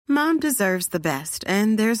Mom deserves the best,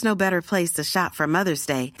 and there's no better place to shop for Mother's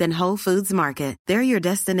Day than Whole Foods Market. They're your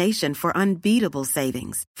destination for unbeatable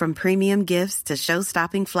savings, from premium gifts to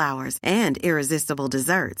show-stopping flowers and irresistible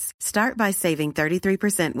desserts. Start by saving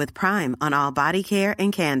 33% with Prime on all body care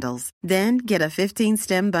and candles. Then get a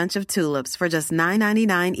 15-stem bunch of tulips for just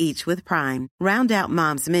 $9.99 each with Prime. Round out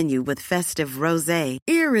Mom's menu with festive rosé,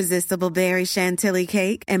 irresistible berry chantilly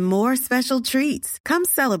cake, and more special treats. Come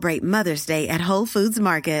celebrate Mother's Day at Whole Foods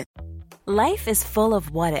Market. Life is full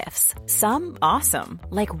of what-ifs. Some awesome,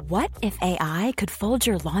 like what if AI could fold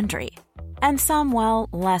your laundry? And some, well,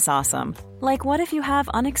 less awesome, like what if you have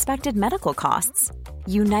unexpected medical costs?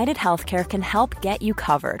 United Healthcare can help get you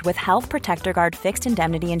covered with Health Protector Guard fixed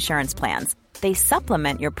indemnity insurance plans. They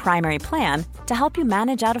supplement your primary plan to help you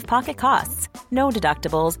manage out-of-pocket costs. No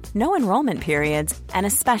deductibles, no enrollment periods, and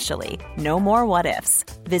especially no more what-ifs.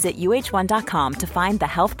 Visit uh1.com to find the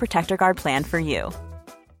Health Protector Guard plan for you.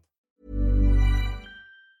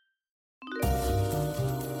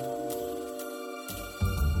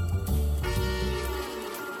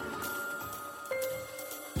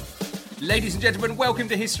 Ladies and gentlemen, welcome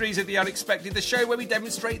to Histories of the Unexpected, the show where we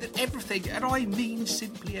demonstrate that everything, and I mean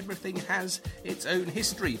simply everything, has its own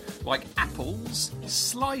history, like apples,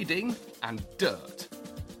 sliding, and dirt.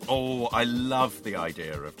 Oh, I love the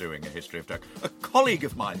idea of doing a history of dirt. A colleague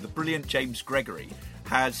of mine, the brilliant James Gregory,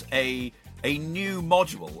 has a new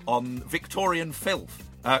module on Victorian filth,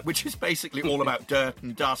 which is basically all about dirt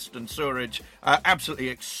and dust and sewerage. Absolutely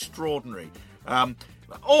extraordinary.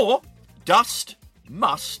 Or dust,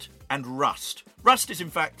 must, and rust. Rust is, in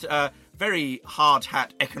fact, very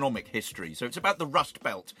hard-hat economic history. So it's about the Rust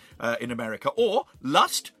Belt in America. Or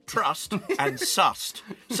lust, trust, and sussed.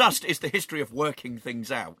 Sussed is the history of working things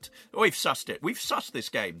out. We've sussed it. We've sussed this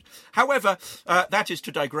game. However, that is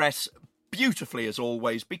to digress beautifully as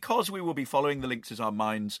always, because we will be following the links as our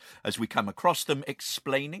minds as we come across them,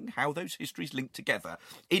 explaining how those histories link together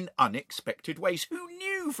in unexpected ways. Who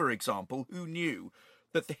knew, for example,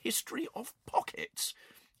 that the history of pockets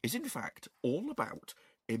is in fact all about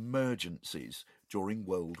emergencies during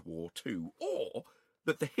World War II, or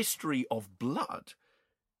that the history of blood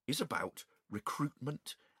is about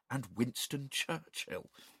recruitment and Winston Churchill.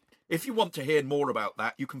 If you want to hear more about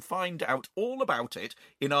that, you can find out all about it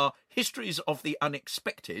in our Histories of the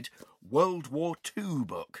Unexpected World War II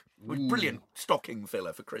book. Brilliant stocking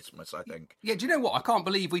filler for Christmas, I think. Yeah, do you know what? I can't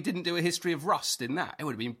believe we didn't do a history of rust in that. It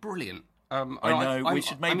would have been brilliant. I know, we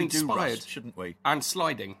should maybe do rust, shouldn't we? And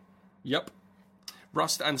sliding. Yep.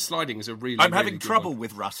 Rust and sliding is a really, I'm really having good trouble one.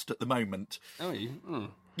 with rust at the moment. Oh, you?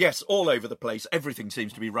 Mm. Yes, all over the place. Everything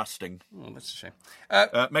seems to be rusting. Oh, that's a shame.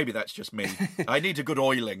 Maybe that's just me. I need a good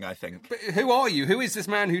oiling, I think. But who are you? Who is this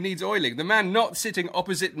man who needs oiling? The man not sitting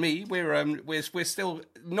opposite me. We're still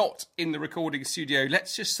not in the recording studio.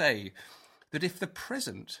 Let's just say that if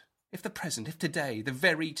today, the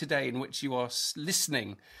very today in which you are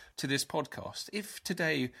listening to this podcast, if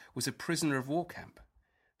today was a prisoner of war camp,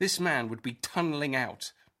 this man would be tunnelling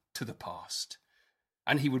out to the past.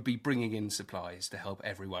 And he would be bringing in supplies to help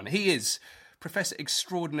everyone. He is Professor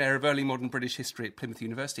Extraordinaire of Early Modern British History at Plymouth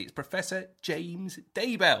University. It's Professor James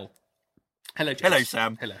Daybell. Hello, James. Hello,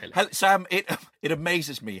 Sam. Hello. Sam, it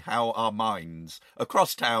amazes me how our minds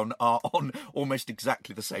across town are on almost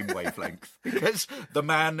exactly the same wavelength. Because the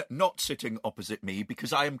man not sitting opposite me,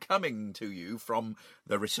 because I am coming to you from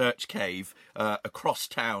the research cave across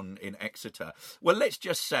town in Exeter. Well, let's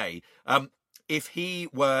just say, if he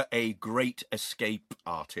were a great escape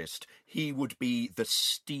artist, he would be the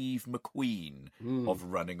Steve McQueen of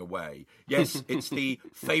Running Away. Yes, it's the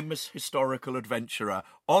famous historical adventurer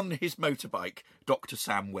on his motorbike, Dr.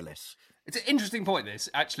 Sam Willis. It's an interesting point, this,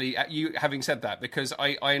 actually, you having said that, because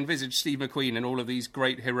I envisage Steve McQueen and all of these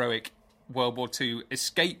great heroic World War II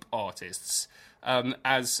escape artists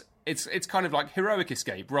as it's kind of like heroic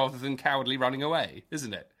escape rather than cowardly running away,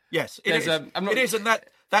 isn't it? Yes, it is. It is, and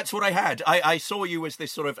that's what I had. I saw you as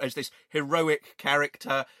this heroic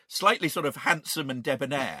character, slightly sort of handsome and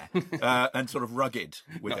debonair, and sort of rugged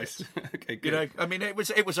with nice. it. Okay, good. You know, I mean, it was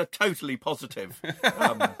a totally positive, thing.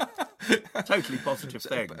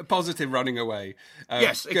 Positive running away.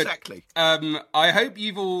 Yes, exactly. I hope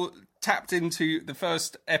you've all tapped into the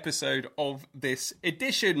first episode of this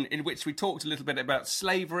edition, in which we talked a little bit about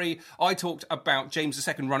slavery. I talked about James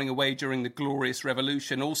II running away during the Glorious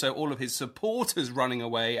Revolution, also all of his supporters running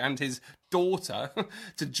away, and his daughter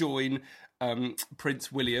to join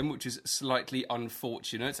Prince William, which is slightly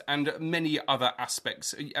unfortunate, and many other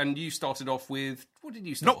aspects. And you started off with... What did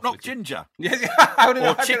you start off with? Knock Ginger. Yes.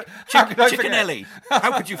 Chickenelli.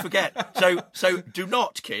 How could you forget? So do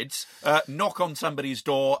not, kids, knock on somebody's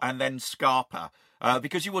door and then scarper.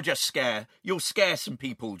 because you'll scare some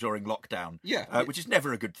people during lockdown, which is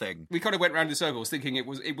never a good thing. We kind of went round in circles thinking it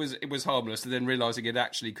was harmless, and then realising it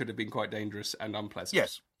actually could have been quite dangerous and unpleasant.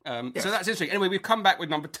 Yes. So that's interesting. Anyway, we've come back with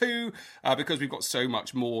number 2 because we've got so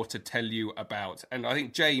much more to tell you about. And I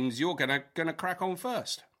think, James, you're gonna crack on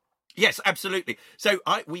first. Yes, absolutely. So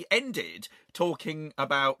we ended talking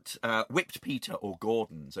about Whipped Peter or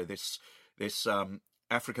Gordon. So this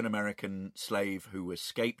African-American slave who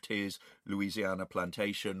escaped his Louisiana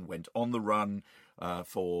plantation, went on the run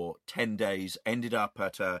for 10 days, ended up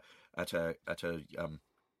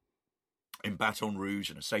in Baton Rouge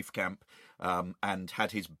in a safe camp, and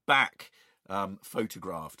had his back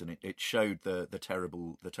photographed, and it showed the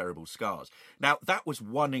terrible scars. Now, that was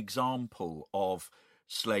one example of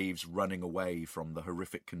slaves running away from the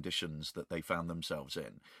horrific conditions that they found themselves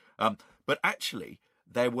in. But actually,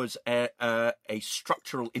 there was a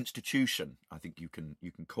structural institution, I think you can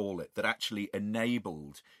call it, that actually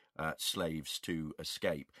enabled slaves to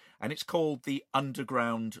escape, and it's called the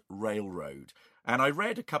Underground Railroad. And I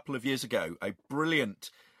read a couple of years ago a brilliant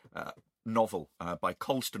novel by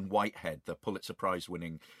Colston Whitehead, the Pulitzer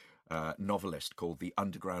Prize-winning novelist, called The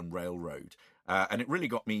Underground Railroad. And it really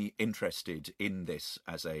got me interested in this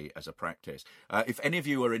as a practice. If any of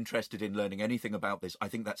you are interested in learning anything about this, I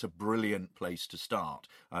think that's a brilliant place to start.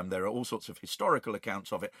 There are all sorts of historical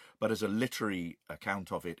accounts of it, but as a literary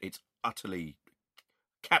account of it, it's utterly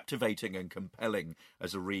captivating and compelling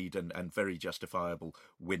as a read, and very justifiable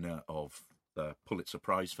winner of the Pulitzer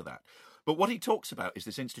Prize for that. But what he talks about is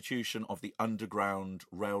this institution of the Underground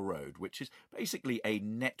Railroad, which is basically a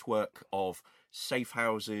network of safe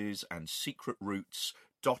houses and secret routes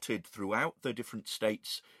dotted throughout the different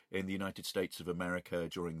states in the United States of America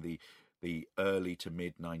during the early to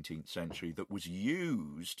mid 19th century, that was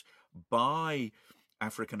used by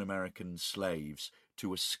African-American slaves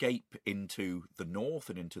to escape into the north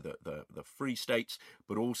and into the free states,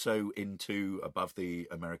 but also into above the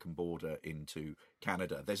American border into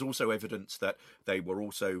Canada. There's also evidence that they were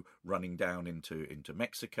also running down into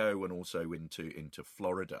Mexico and also into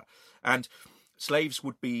Florida. And slaves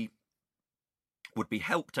would be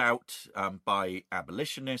helped out by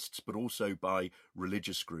abolitionists, but also by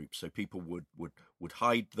religious groups. So people would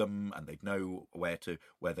hide them, and they'd know where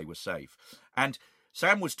they were safe. And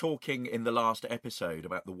Sam was talking in the last episode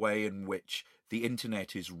about the way in which the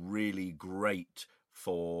internet is really great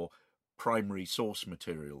for primary source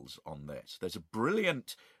materials on this. There's a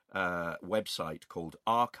brilliant website called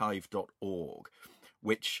archive.org,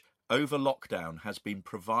 which over lockdown has been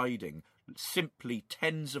providing simply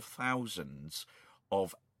tens of thousands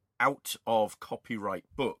of out of copyright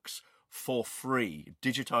books for free,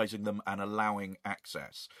 digitizing them and allowing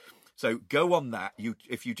access. So go on that.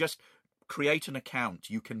 If you just create an account,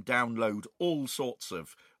 you can download all sorts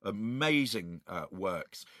of amazing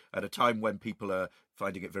works. At a time when people are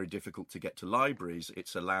finding it very difficult to get to libraries,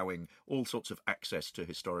 it's allowing all sorts of access to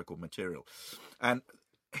historical material. And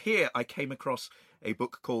here I came across a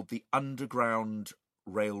book called The Underground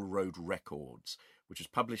Railroad Records, which was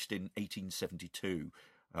published in 1872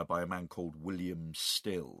 by a man called William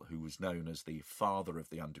Still, who was known as the father of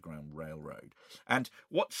the Underground Railroad. And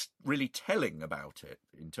what's really telling about it,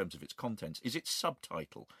 in terms of its contents, is its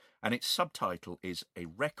subtitle. And its subtitle is A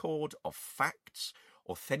Record of Facts,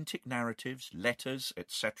 Authentic Narratives, Letters,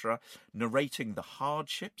 etc., narrating the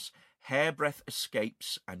hardships, hairbreadth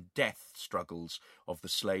escapes, and death struggles of the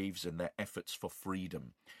slaves in their efforts for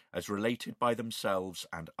freedom, as related by themselves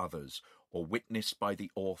and others, or witnessed by the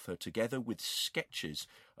author, together with sketches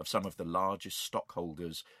of some of the largest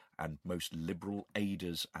stockholders and most liberal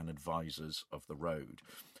aiders and advisors of the road.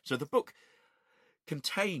 So the book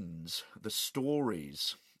contains the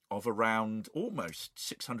stories of around almost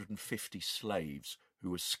 650 slaves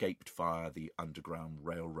who escaped via the Underground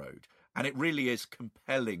Railroad. And it really is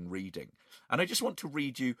compelling reading. And I just want to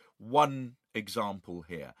read you one example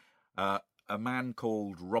here. A man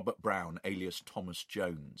called Robert Brown, alias Thomas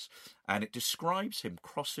Jones, and it describes him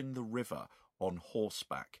crossing the river on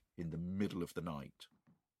horseback in the middle of the night.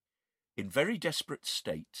 In very desperate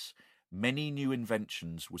states, many new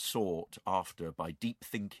inventions were sought after by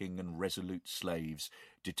deep-thinking and resolute slaves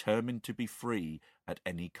determined to be free at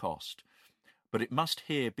any cost. But it must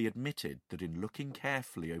here be admitted that in looking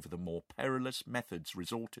carefully over the more perilous methods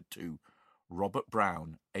resorted to, Robert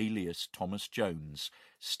Brown, alias Thomas Jones,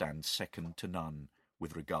 stands second to none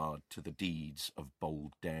with regard to the deeds of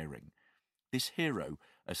bold daring. This hero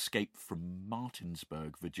escaped from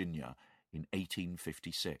Martinsburg, Virginia, in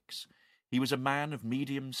 1856. He was a man of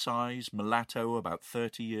medium size, mulatto, about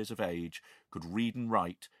 30 years of age, could read and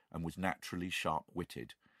write, and was naturally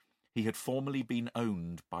sharp-witted. He had formerly been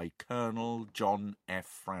owned by Colonel John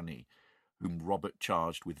F. Franny, whom Robert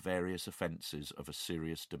charged with various offences of a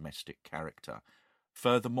serious domestic character.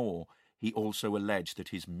 Furthermore, he also alleged that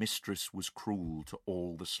his mistress was cruel to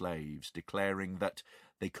all the slaves, declaring that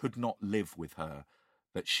they could not live with her,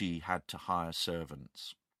 that she had to hire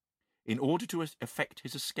servants. In order to effect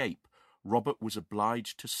his escape, Robert was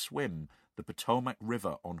obliged to swim the Potomac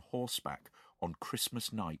River on horseback on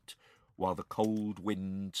Christmas night, while the cold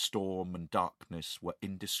wind, storm, and darkness were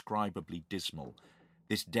indescribably dismal.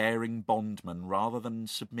 This daring bondman, rather than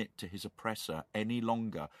submit to his oppressor any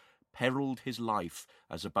longer, perilled his life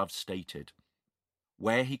as above stated.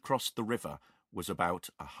 Where he crossed the river was about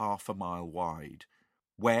a half a mile wide.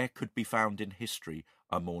 Where could be found in history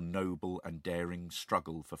a more noble and daring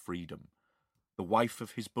struggle for freedom? The wife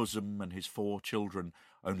of his bosom and his 4 children,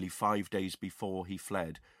 only 5 days before he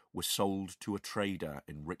fled, were sold to a trader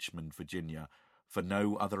in Richmond, Virginia, for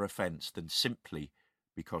no other offence than simply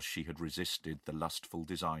because she had resisted the lustful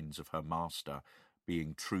designs of her master,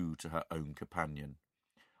 being true to her own companion.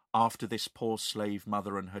 After this, poor slave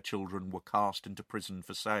mother and her children were cast into prison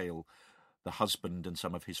for sale. The husband and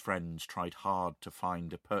some of his friends tried hard to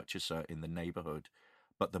find a purchaser in the neighbourhood,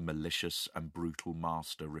 but the malicious and brutal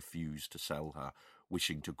master refused to sell her,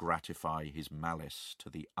 wishing to gratify his malice to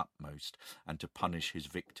the utmost and to punish his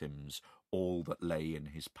victims all that lay in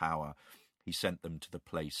his power. He sent them to the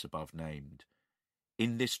place above named.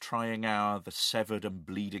 In this trying hour, the severed and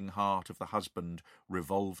bleeding heart of the husband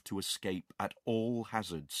revolved to escape at all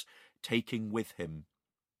hazards, taking with him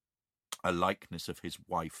a likeness of his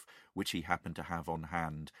wife, which he happened to have on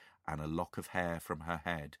hand, and a lock of hair from her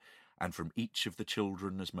head, and from each of the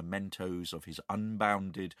children as mementos of his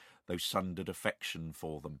unbounded, though sundered affection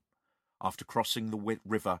for them. After crossing the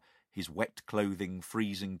river, his wet clothing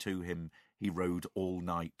freezing to him, he rode all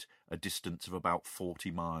night, a distance of about 40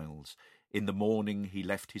 miles. In the morning he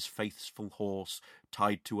left his faithful horse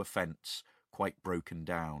tied to a fence, quite broken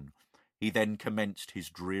down. He then commenced his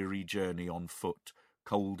dreary journey on foot,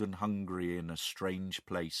 cold and hungry in a strange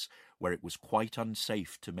place where it was quite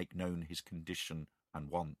unsafe to make known his condition and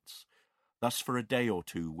wants. Thus for a day or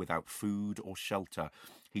two, without food or shelter,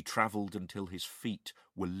 he travelled until his feet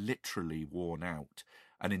were literally worn out,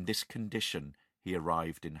 and in this condition he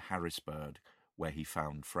arrived in Harrisburg, where he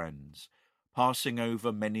found friends. Passing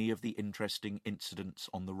over many of the interesting incidents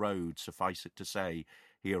on the road, suffice it to say,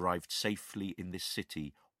 he arrived safely in this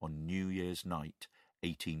city on New Year's night,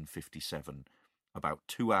 1857, about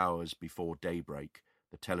 2 hours before daybreak,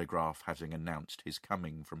 the telegraph having announced his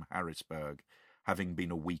coming from Harrisburg, having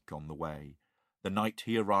been a week on the way. The night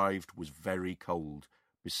he arrived was very cold.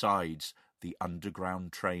 Besides, the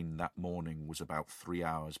underground train that morning was about 3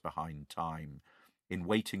 hours behind time. In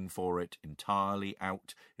waiting for it, entirely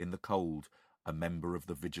out in the cold, a member of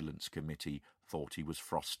the Vigilance Committee thought he was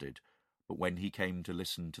frosted, but when he came to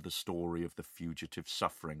listen to the story of the fugitive's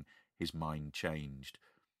suffering, his mind changed.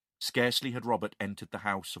 Scarcely had Robert entered the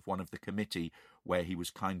house of one of the committee, where he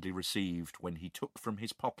was kindly received, when he took from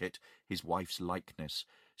his pocket his wife's likeness,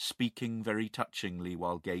 speaking very touchingly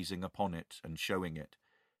while gazing upon it and showing it.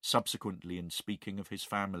 Subsequently, in speaking of his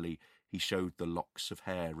family, he showed the locks of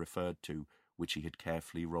hair referred to, which he had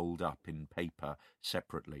carefully rolled up in paper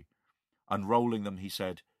separately. Unrolling them, he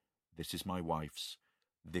said, "This is my wife's.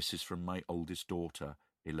 This is from my oldest daughter,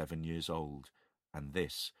 11 years old, and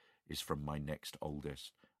this is from my next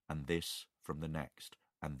oldest, and this from the next,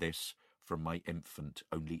 and this from my infant,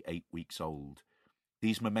 only 8 weeks old.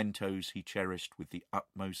 These mementos he cherished with the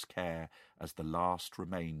utmost care as the last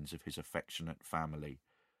remains of his affectionate family.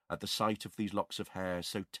 At the sight of these locks of hair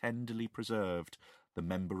so tenderly preserved, the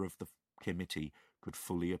member of the committee could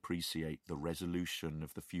fully appreciate the resolution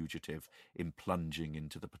of the fugitive in plunging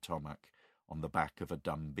into the Potomac on the back of a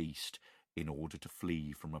dumb beast in order to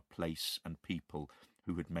flee from a place and people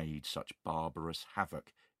who had made such barbarous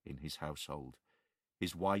havoc in his household.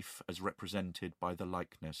 His wife, as represented by the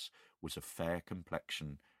likeness, was of fair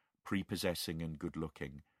complexion, prepossessing and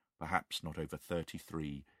good-looking, perhaps not over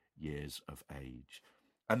 33 years of age."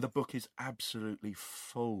 And the book is absolutely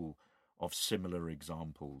full of similar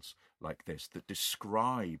examples like this that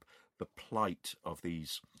describe the plight of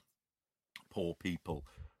these poor people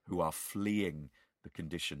who are fleeing the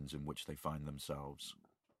conditions in which they find themselves.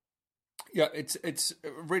 Yeah, it's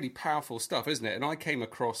really powerful stuff, isn't it? And I came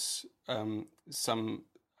across some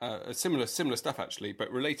similar stuff actually,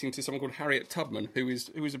 but relating to someone called Harriet Tubman, who is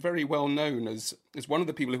very well known as one of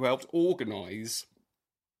the people who helped organise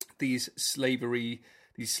these slave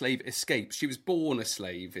escapes. She was born a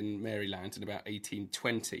slave in Maryland in about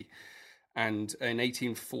 1820, And in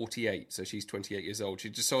 1848, so she's 28 years old, she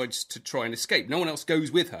decides to try and escape. No one else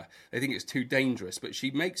goes with her. They think it's too dangerous, but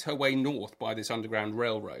she makes her way north by this underground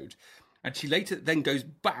railroad. And she later then goes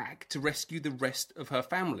back to rescue the rest of her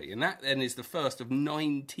family. And that then is the first of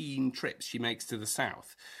 19 trips she makes to the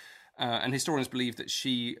south. And historians believe that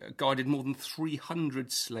she guided more than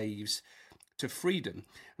 300 slaves to freedom. And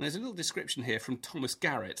there's a little description here from Thomas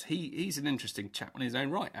Garrett. He's an interesting chap in his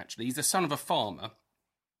own right, actually. He's the son of a farmer,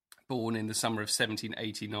 born in the summer of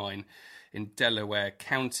 1789 in Delaware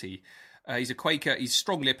County. He's a Quaker. He's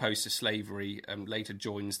strongly opposed to slavery, later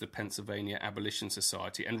joins the Pennsylvania Abolition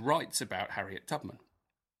Society, and writes about Harriet Tubman.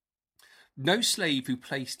 No slave who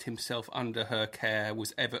placed himself under her care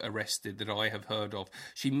was ever arrested that I have heard of.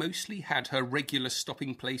 She mostly had her regular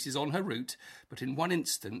stopping places on her route, but in one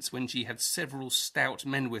instance, when she had several stout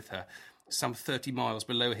men with her, some 30 miles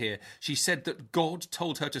below here, she said that God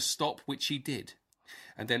told her to stop, which she did,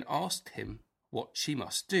 and then asked him what she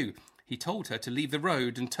must do. He told her to leave the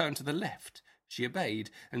road and turn to the left. She obeyed,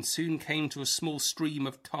 and soon came to a small stream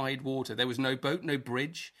of tide water. There was no boat, no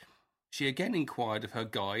bridge. She again inquired of her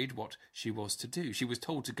guide what she was to do. She was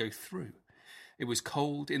told to go through. It was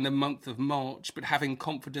cold in the month of March, but having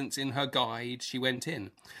confidence in her guide, she went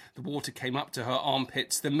in. The water came up to her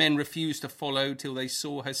armpits. The men refused to follow till they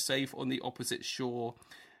saw her safe on the opposite shore.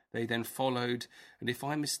 They then followed, and if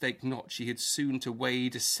I mistake not, she had soon to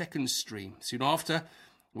wade a second stream. Soon after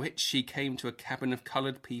which she came to a cabin of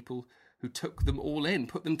coloured people, who took them all in,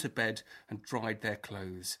 put them to bed, and dried their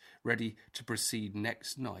clothes, ready to proceed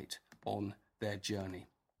next night on their journey.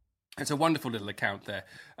 It's a wonderful little account there,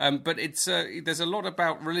 but it's there's a lot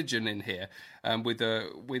about religion in here, with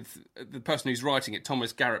the person who's writing it,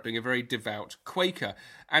 Thomas Garrett, being a very devout Quaker.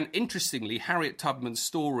 And interestingly, Harriet Tubman's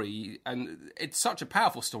story, and it's such a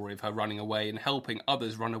powerful story of her running away and helping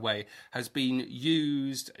others run away, has been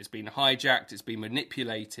used, it's been hijacked, it's been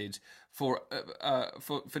manipulated for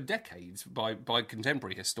decades by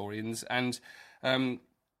contemporary historians, and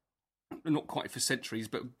not quite for centuries,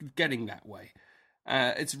 but getting that way.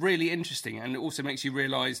 It's really interesting, and it also makes you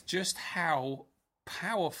realise just how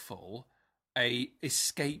powerful a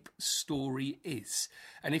escape story is.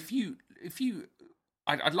 And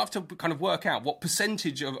I'd love to kind of work out what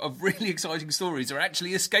percentage of really exciting stories are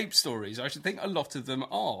actually escape stories. I should think a lot of them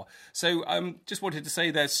are. So just wanted to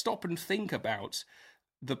say there, stop and think about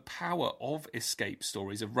the power of escape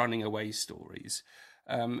stories, of running away stories.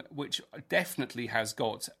 Which definitely has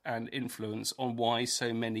got an influence on why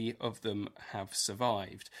so many of them have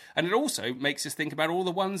survived. And it also makes us think about all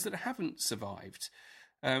the ones that haven't survived.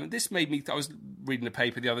 This made me... I was reading a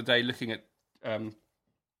paper the other day looking at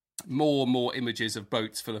more and more images of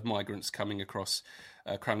boats full of migrants coming across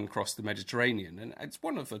the Mediterranean. And it's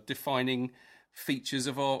one of the defining features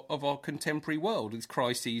of our contemporary world, these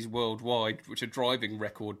crises worldwide which are driving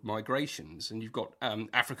record migrations. And you've got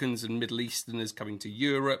Africans and Middle Easterners coming to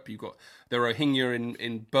Europe, you've got the Rohingya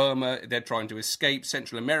in Burma, they're trying to escape,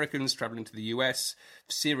 Central Americans travelling to the US,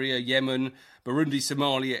 Syria, Yemen, Burundi,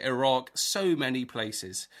 Somalia, Iraq, so many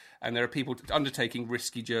places. And there are people undertaking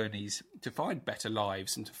risky journeys to find better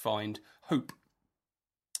lives and to find hope.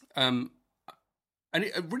 And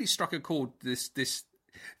it really struck a chord, this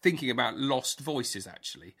thinking about lost voices,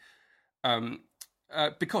 actually,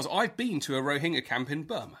 because I've been to a Rohingya camp in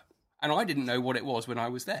Burma, and I didn't know what it was when I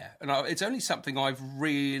was there. And it's only something I've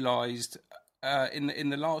realised in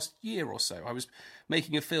the last year or so. I was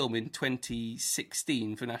making a film in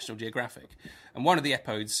 2016 for National Geographic, and one of the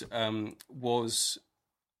episodes was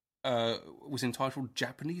entitled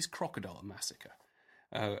 "Japanese Crocodile Massacre,"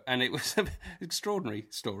 and it was an extraordinary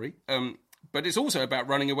story. But it's also about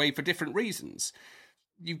running away for different reasons.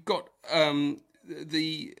 You've got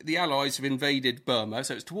the Allies have invaded Burma,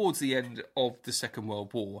 so it's towards the end of the Second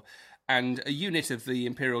World War, and a unit of the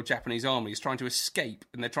Imperial Japanese Army is trying to escape,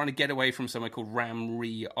 and they're trying to get away from somewhere called Ram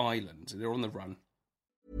Ri Island. They're on the run.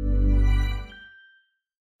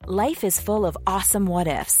 Life is full of awesome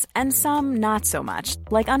what-ifs, and some not so much,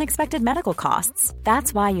 like unexpected medical costs.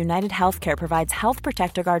 That's why United Healthcare provides Health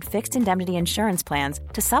Protector Guard fixed indemnity insurance plans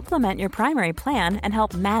to supplement your primary plan and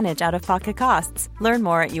help manage out-of-pocket costs. Learn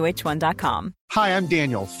more at UH1.com. Hi, I'm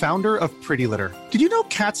Daniel, founder of Pretty Litter. Did you know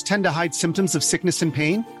cats tend to hide symptoms of sickness and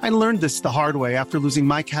pain? I learned this the hard way after losing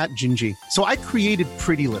my cat, Gingy. So I created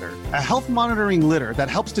Pretty Litter, a health monitoring litter that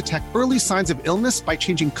helps detect early signs of illness by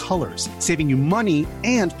changing colors, saving you money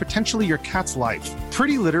and potentially your cat's life.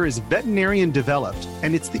 Pretty Litter is veterinarian developed,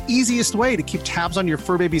 and it's the easiest way to keep tabs on your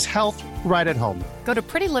fur baby's health right at home. Go to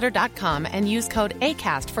prettylitter.com and use code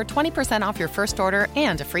ACAST for 20% off your first order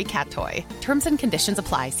and a free cat toy. Terms and conditions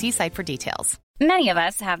apply. See site for details. Many of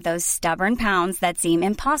us have those stubborn pounds that seem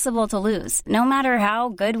impossible to lose, no matter how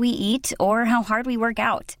good we eat or how hard we work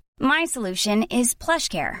out. My solution is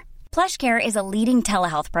PlushCare. PlushCare is a leading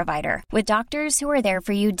telehealth provider with doctors who are there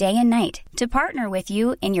for you day and night to partner with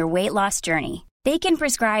you in your weight loss journey. They can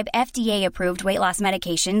prescribe FDA-approved weight loss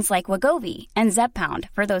medications like Wegovy and Zepbound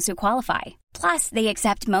for those who qualify. Plus, they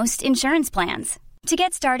accept most insurance plans. To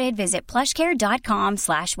get started, visit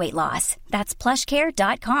plushcare.com/weightloss. That's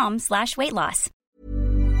plushcare.com/weightloss.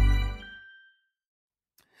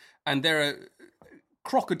 And there are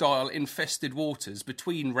crocodile-infested waters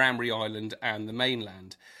between Ramrey Island and the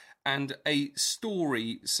mainland. And a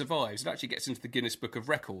story survives. It actually gets into the Guinness Book of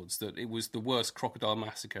Records that it was the worst crocodile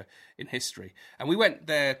massacre in history. And we went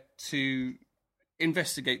there to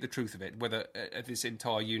investigate the truth of it, whether this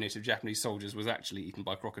entire unit of Japanese soldiers was actually eaten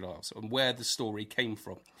by crocodiles and where the story came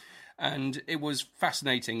from. And it was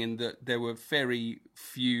fascinating in that there were very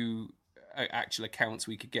few actual accounts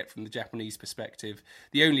we could get from the Japanese perspective.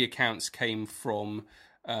 The only accounts came from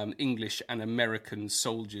English and American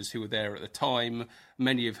soldiers who were there at the time,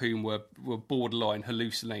 many of whom were borderline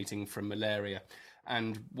hallucinating from malaria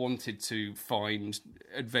and wanted to find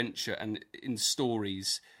adventure and in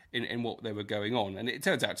stories in what they were going on. And it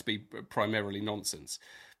turns out to be primarily nonsense.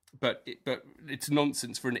 But it's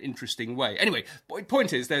nonsense for an interesting way. Anyway, the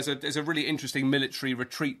point is there's a really interesting military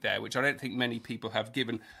retreat there, which I don't think many people have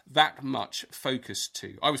given that much focus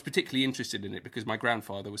to. I was particularly interested in it because my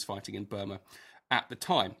grandfather was fighting in Burma at the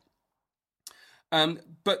time.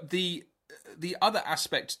 But the other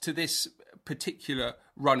aspect to this particular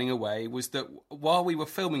running away was that while we were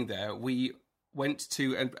filming there, we went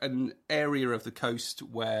to an area of the coast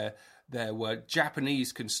where there were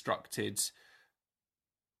Japanese constructed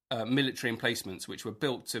military emplacements which were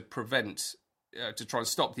built to prevent, to try and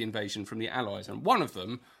stop the invasion from the Allies. And one of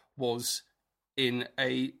them was in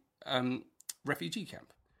a refugee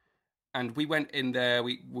camp. And we went in there,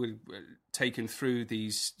 we were taken through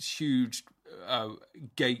these huge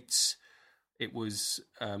gates. It was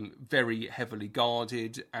very heavily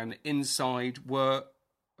guarded, and inside were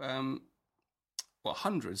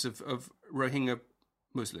hundreds of Rohingya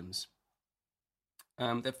Muslims.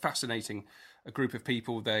 They're fascinating, a group of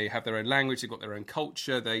people. They have their own language, they've got their own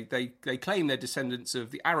culture. They claim they're descendants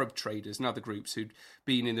of the Arab traders and other groups who'd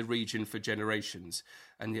been in the region for generations,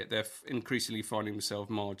 and yet they're increasingly finding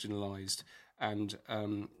themselves marginalised and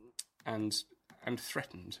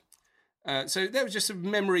threatened. So there were just some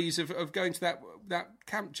memories of going to that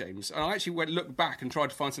camp, James. And I actually looked back and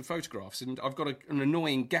tried to find some photographs, and I've got an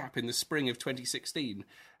annoying gap in the spring of 2016,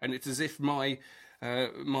 and it's as if my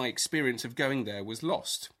experience of going there was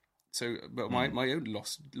lost. So, but my own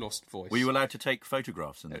lost voice. Were you allowed to take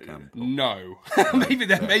photographs in the camp? No. maybe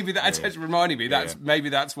that's just reminding me. Maybe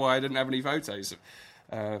that's why I didn't have any photos.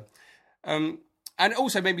 And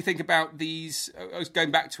also made me think about these. I was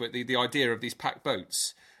going back to it, the idea of these packed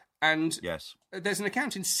boats. And yes, there's an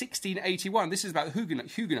account in 1681. This is about the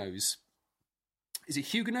Huguenots. Is it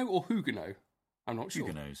Huguenot or Huguenot? I'm not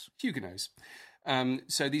sure. Huguenots.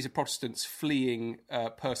 So these are Protestants fleeing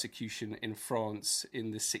persecution in France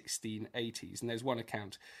in the 1680s. And there's one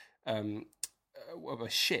account of a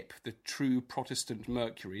ship, the True Protestant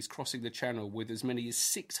Mercury, crossing the Channel with as many as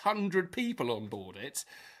 600 people on board it,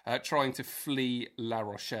 trying to flee La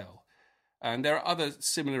Rochelle. And there are other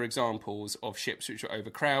similar examples of ships which are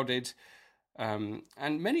overcrowded, and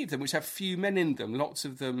many of them which have few men in them, lots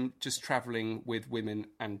of them just travelling with women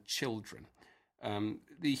and children.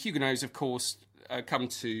 The Huguenots, of course, come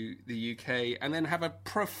to the UK and then have a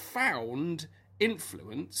profound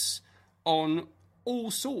influence on all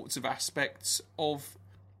sorts of aspects of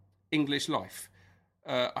English life.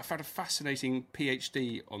 I found a fascinating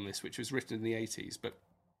PhD on this, which was written in the 80s, but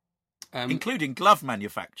including glove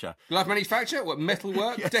manufacture.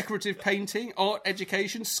 Metalwork, yes. Decorative painting, art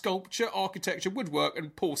education, sculpture, architecture, woodwork,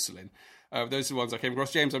 and porcelain. Those are the ones I came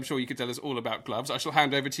across. James, I'm sure you could tell us all about gloves. I shall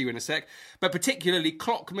hand over to you in a sec. But particularly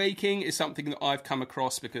clockmaking is something that I've come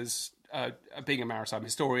across because, being a maritime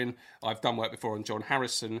historian, I've done work before on John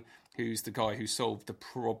Harrison, who's the guy who solved the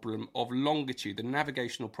problem of longitude, the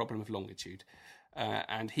navigational problem of longitude.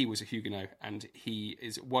 And he was a Huguenot, and he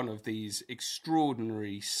is one of these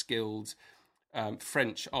extraordinary skilled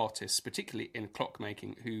French artists, particularly in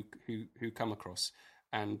clockmaking, who come across,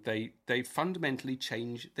 and they fundamentally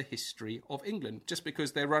change the history of England just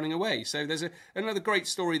because they're running away. So there's another great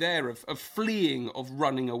story there of fleeing, of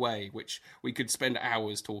running away, which we could spend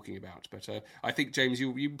hours talking about. But I think, James,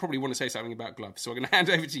 you probably want to say something about gloves, so I'm going to hand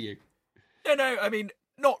over to you. No, I mean,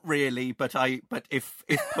 not really, but if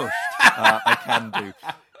pushed, I can do.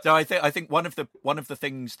 So I think one of the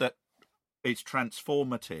things that it's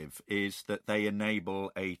transformative is that they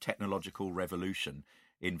enable a technological revolution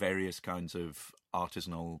in various kinds of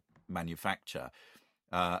artisanal manufacture,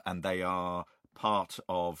 and they are part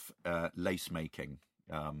of lace making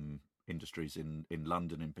industries in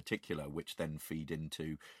London in particular, which then feed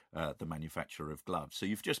into the manufacture of gloves. So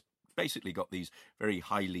you've just basically got these very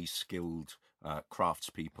highly skilled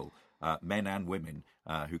craftspeople, men and women,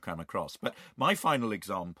 who come across. But my final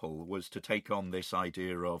example was to take on this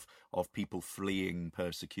idea of people fleeing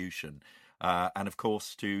persecution, and of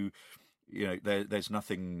course, there's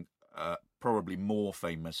nothing probably more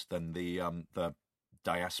famous than the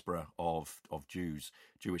diaspora of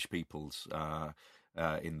Jewish peoples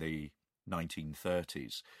in the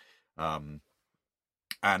 1930s,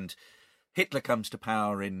 and Hitler comes to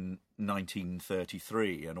power in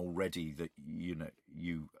 1933, and already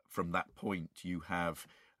you from that point you have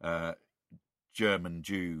German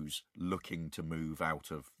Jews looking to move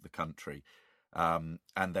out of the country, and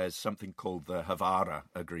there's something called the Havara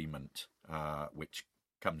Agreement, which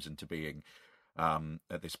comes into being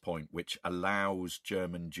at this point, which allows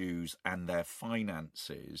German Jews and their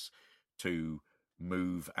finances to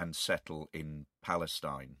move and settle in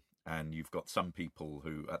Palestine. And you've got some people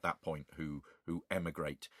who, at that point, who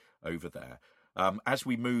emigrate over there. As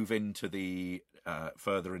we move into the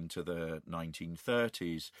further into the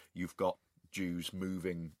 1930s, you've got Jews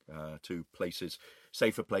moving to places,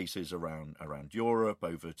 safer places around Europe,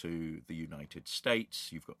 over to the United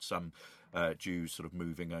States. You've got some Jews sort of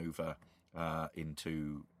moving over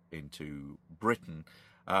into Britain,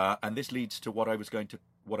 and this leads to what I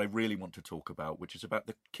really want to talk about, which is about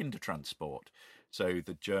the Kindertransport. So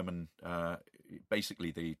the German,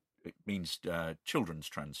 basically it means children's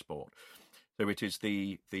transport. So it is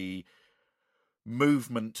the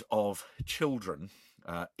movement of children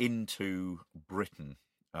into Britain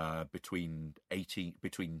between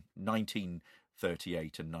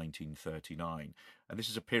 1938 and 1939, and this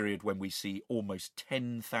is a period when we see almost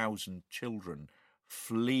 10,000 children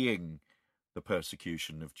fleeing the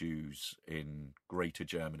persecution of Jews in Greater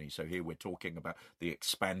Germany. So here we're talking about the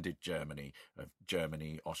expanded Germany of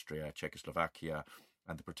Germany, Austria, Czechoslovakia,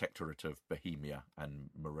 and the Protectorate of Bohemia and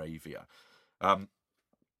Moravia. And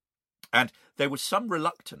there was some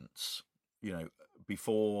reluctance,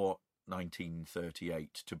 before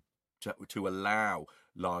 1938 to allow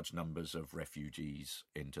large numbers of refugees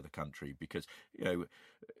into the country, because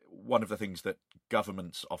one of the things that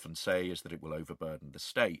governments often say is that it will overburden the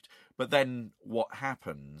state. But then what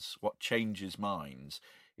changes minds,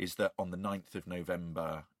 is that on the 9th of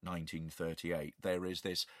November 1938 there is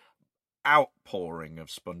this outpouring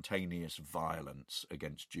of spontaneous violence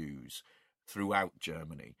against Jews throughout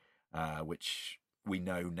Germany, which we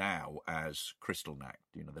know now as Kristallnacht,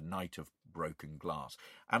 the night of broken glass.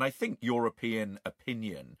 And I think European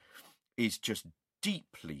opinion is just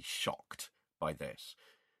deeply shocked by this.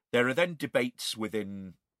 There are then debates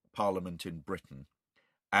within Parliament in Britain,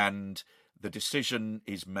 and the decision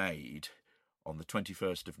is made on the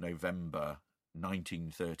 21st of November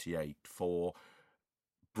 1938 for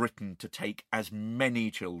Britain to take as many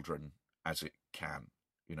children as it can,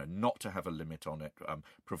 not to have a limit on it,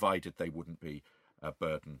 provided they wouldn't be a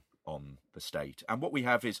burden on the state. And what we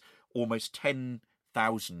have is almost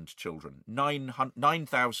 10,000 children,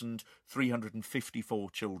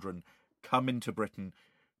 9,354 children come into Britain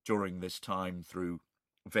during this time through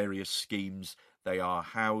various schemes. They are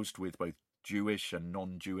housed with both Jewish and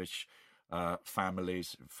non-Jewish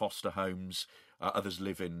families, foster homes. Others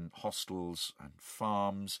live in hostels and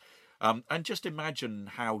farms. And just imagine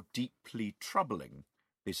how deeply troubling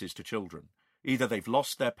this is to children. Either they've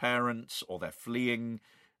lost their parents or they're fleeing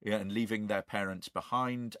and leaving their parents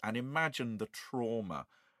behind. And imagine the trauma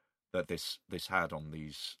that this had on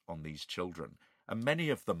these children. And many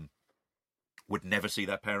of them would never see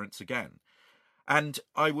their parents again. And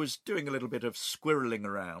I was doing a little bit of squirreling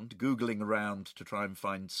around, Googling around to try and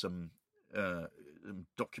find some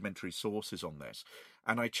documentary sources on this.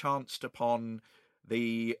 And I chanced upon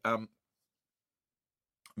the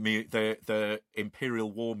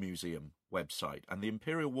Imperial War Museum website. And the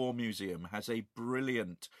Imperial War Museum has a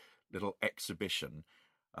brilliant little exhibition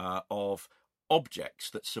of objects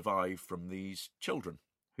that survive from these children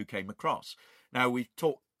who came across. Now, we've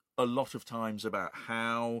talked a lot of times about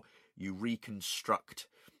how you reconstruct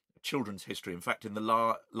children's history. In fact, in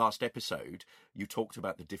the last episode, you talked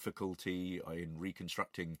about the difficulty in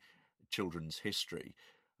reconstructing children's history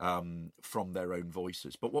from their own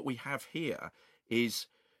voices. But what we have here is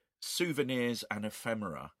souvenirs and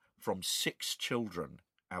ephemera from 6 children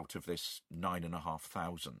out of this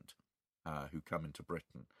 9,500 who come into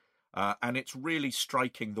Britain. And it's really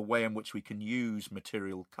striking the way in which we can use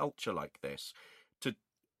material culture like this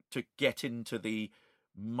to get into the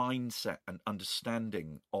mindset and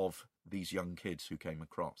understanding of these young kids who came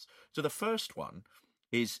across. So the first one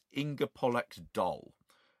is Inga Pollack's doll.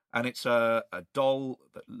 And it's a doll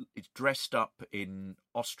that is dressed up in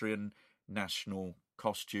Austrian national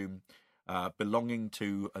costume, belonging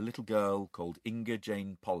to a little girl called Inga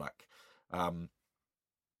Jane Pollack.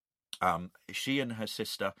 She and her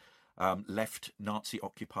sister left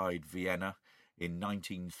Nazi-occupied Vienna in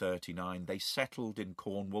 1939. They settled in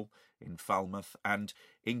Cornwall, in Falmouth, and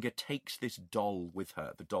Inga takes this doll with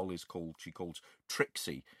her. The doll she calls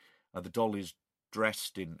Trixie. The doll is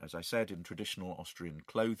dressed in, as I said, in traditional Austrian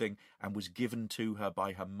clothing, and was given to her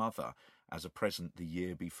by her mother as a present the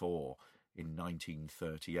year before, in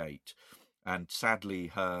 1938. And sadly,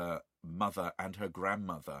 her mother and her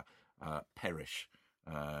grandmother perish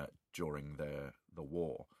during the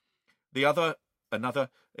war. Another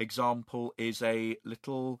example is a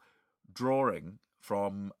little drawing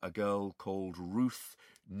from a girl called Ruth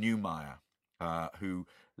Neumeier, who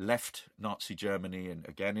left Nazi Germany and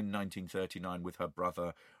again in 1939 with her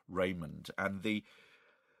brother Raymond. And the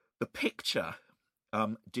picture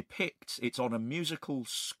depicts, it's on a musical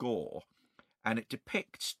score, and it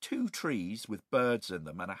depicts two trees with birds in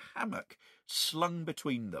them and a hammock slung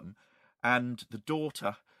between them, and the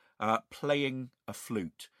daughter playing a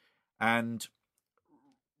flute. And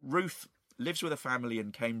Ruth lives with a family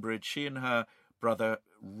in Cambridge. She and her brother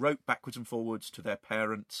wrote backwards and forwards to their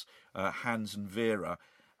parents, Hans and Vera,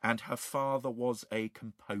 and her father was a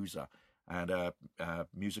composer and a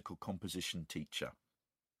musical composition teacher.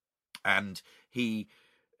 And she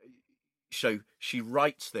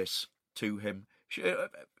writes this to him,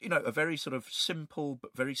 a very sort of simple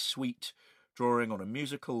but very sweet drawing on a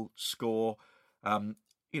musical score,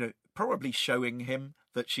 probably showing him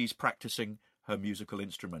that she's practicing her musical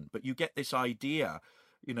instrument. But you get this idea,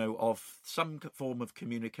 of some form of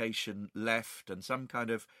communication left and some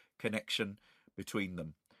kind of connection between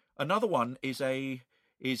them. Another one is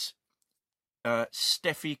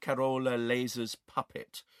Steffi Carola Laser's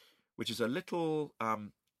puppet, which is a little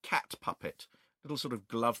cat puppet, little sort of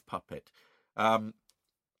glove puppet. And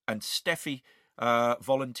Steffi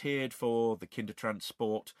volunteered for the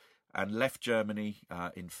Kindertransport and left Germany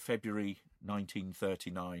in February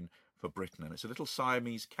 1939 for Britain. And it's a little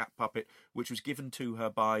Siamese cat puppet which was given to her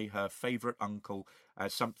by her favourite uncle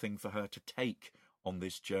as something for her to take on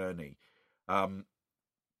this journey.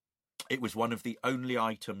 It was one of the only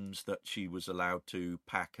items that she was allowed to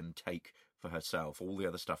pack and take for herself. All the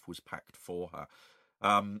other stuff was packed for her.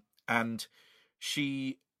 And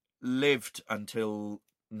she lived until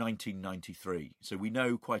 1993. So we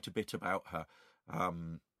know quite a bit about her,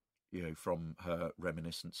 from her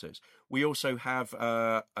reminiscences. We also have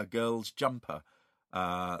a girl's jumper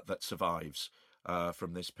that survives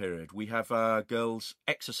from this period. We have a girl's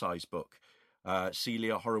exercise book,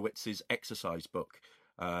 Celia Horowitz's exercise book,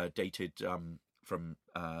 dated from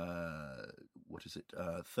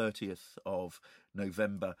 30th of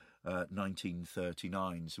November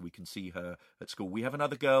 1939. So we can see her at school. We have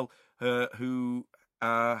another girl who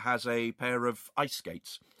has a pair of ice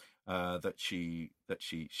skates that she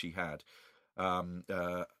had.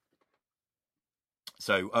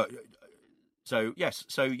 So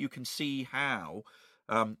you can see how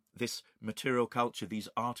this material culture, these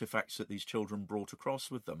artifacts that these children brought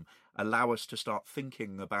across with them, allow us to start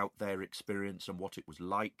thinking about their experience and what it was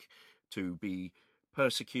like to be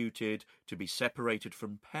persecuted, to be separated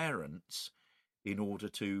from parents in order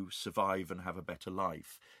to survive and have a better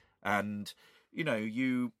life. And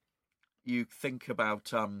you think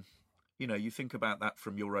about you think about that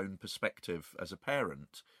from your own perspective as a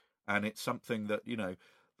parent, and it's something that the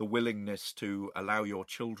willingness to allow your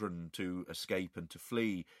children to escape and to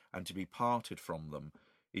flee and to be parted from them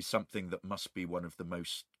is something that must be one of the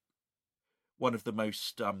most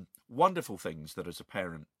wonderful things that as a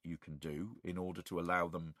parent you can do in order to allow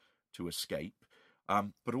them to escape,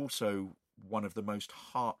 but also one of the most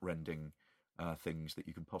heartrending things that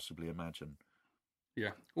you can possibly imagine.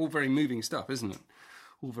 Yeah, all very moving stuff, isn't it?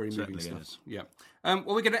 All very moving stuff. Is. Yeah. Well,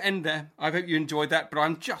 we're going to end there. I hope you enjoyed that, but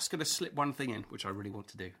I'm just going to slip one thing in, which I really want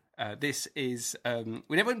to do. This is,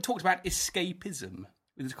 we never talked about escapism.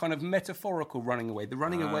 It's kind of metaphorical running away, the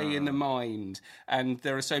running away in the mind. And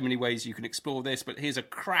there are so many ways you can explore this, but here's a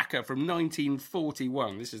cracker from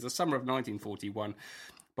 1941. This is the summer of 1941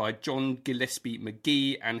 by John Gillespie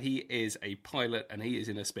McGee, and he is a pilot and he is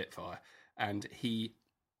in a Spitfire. And he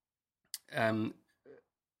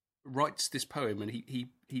writes this poem, and he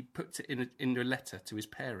puts it in a letter to his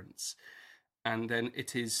parents, and then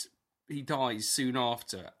it is he dies soon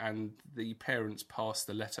after, and the parents pass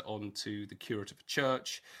the letter on to the curate of a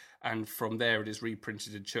church, and from there it is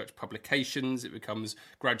reprinted in church publications. It becomes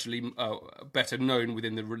gradually better known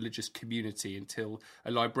within the religious community until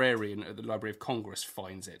a librarian at the Library of Congress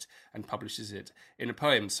finds it and publishes it in a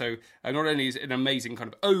poem. So not only is it an amazing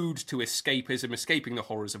kind of ode to escapism, escaping the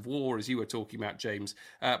horrors of war, as you were talking about, James,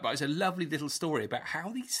 but it's a lovely little story about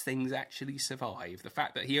how these things actually survive, the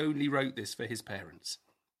fact that he only wrote this for his parents.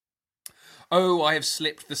 Oh, I have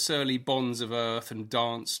slipped the surly bonds of earth and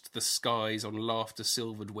danced the skies on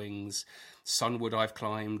laughter-silvered wings. Sunward I've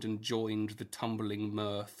climbed and joined the tumbling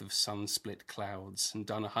mirth of sun-split clouds and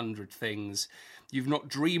done 100 things you've not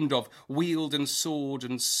dreamed of, wheeled and soared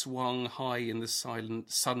and swung high in the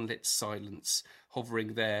silent, sunlit silence.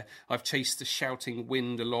 Hovering there, I've chased the shouting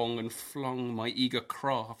wind along and flung my eager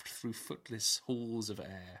craft through footless halls of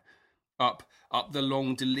air. Up the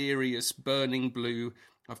long, delirious, burning blue,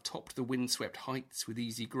 I've topped the windswept heights with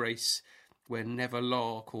easy grace, where never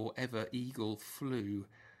lark or ever eagle flew.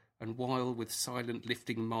 And while with silent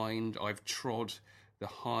lifting mind I've trod the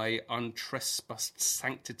high, untrespassed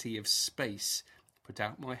sanctity of space, put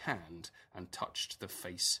out my hand and touched the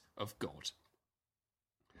face of God.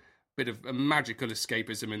 Bit of a magical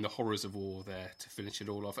escapism in the horrors of war there to finish it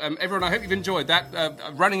all off. Everyone, I hope you've enjoyed that.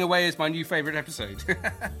 Running Away is my new favourite episode.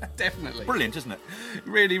 Definitely. Brilliant, isn't it?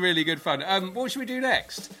 Really, really good fun. What should we do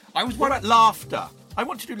next? What about laughter? I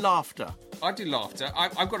want to do laughter. I'd do laughter.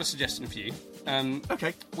 I've got a suggestion for you.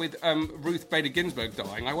 Okay. With Ruth Bader Ginsburg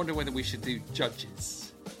dying, I wonder whether we should do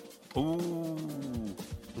judges. Ooh.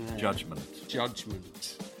 Yeah.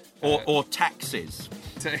 Judgment. Or taxes.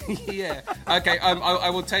 Yeah. Okay. I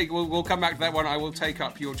will take. We'll come back to that one. I will take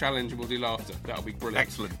up your challenge and we'll do laughter. That'll be brilliant.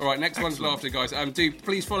 Excellent. All right. Next one's laughter, guys. Do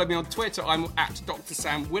please follow me on Twitter. I'm at Dr.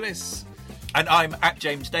 Sam Willis. And I'm at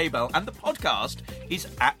James Daybell, and the podcast is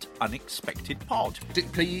at Unexpected Pod.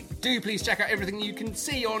 Do please check out everything you can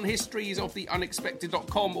see on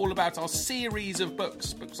historiesoftheunexpected.com, all about our series of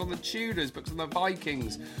books on the Tudors, books on the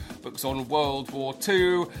Vikings, books on World War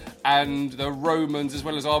II and the Romans, as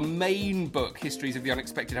well as our main book, Histories of the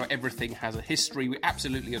Unexpected, how everything has a history. We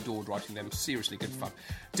absolutely adored writing them. Seriously good fun.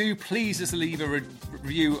 Do please just leave a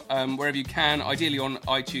review wherever you can, ideally on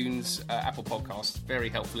iTunes, Apple Podcasts. Very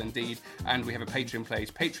helpful indeed. And we have a Patreon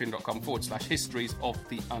page, patreon.com/histories of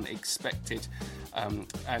the unexpected.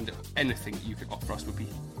 And anything you can offer us would be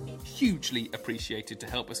hugely appreciated to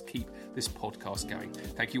help us keep this podcast going.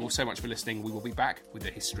 Thank you all so much for listening. We will be back with the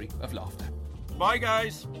history of laughter. Bye,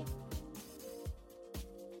 guys.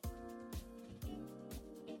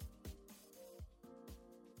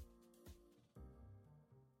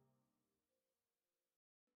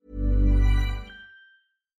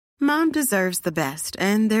 Mom deserves the best,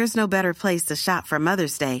 and there's no better place to shop for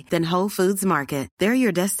Mother's Day than Whole Foods Market. They're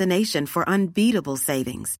your destination for unbeatable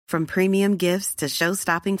savings, from premium gifts to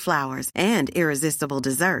show-stopping flowers and irresistible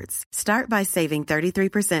desserts. Start by saving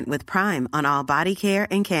 33% with Prime on all body care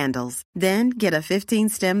and candles. Then get a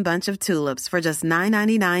 15-stem bunch of tulips for just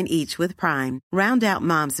 $9.99 each with Prime. Round out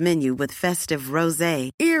Mom's menu with festive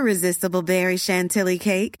rosé, irresistible berry chantilly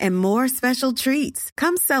cake, and more special treats.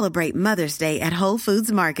 Come celebrate Mother's Day at Whole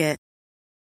Foods Market.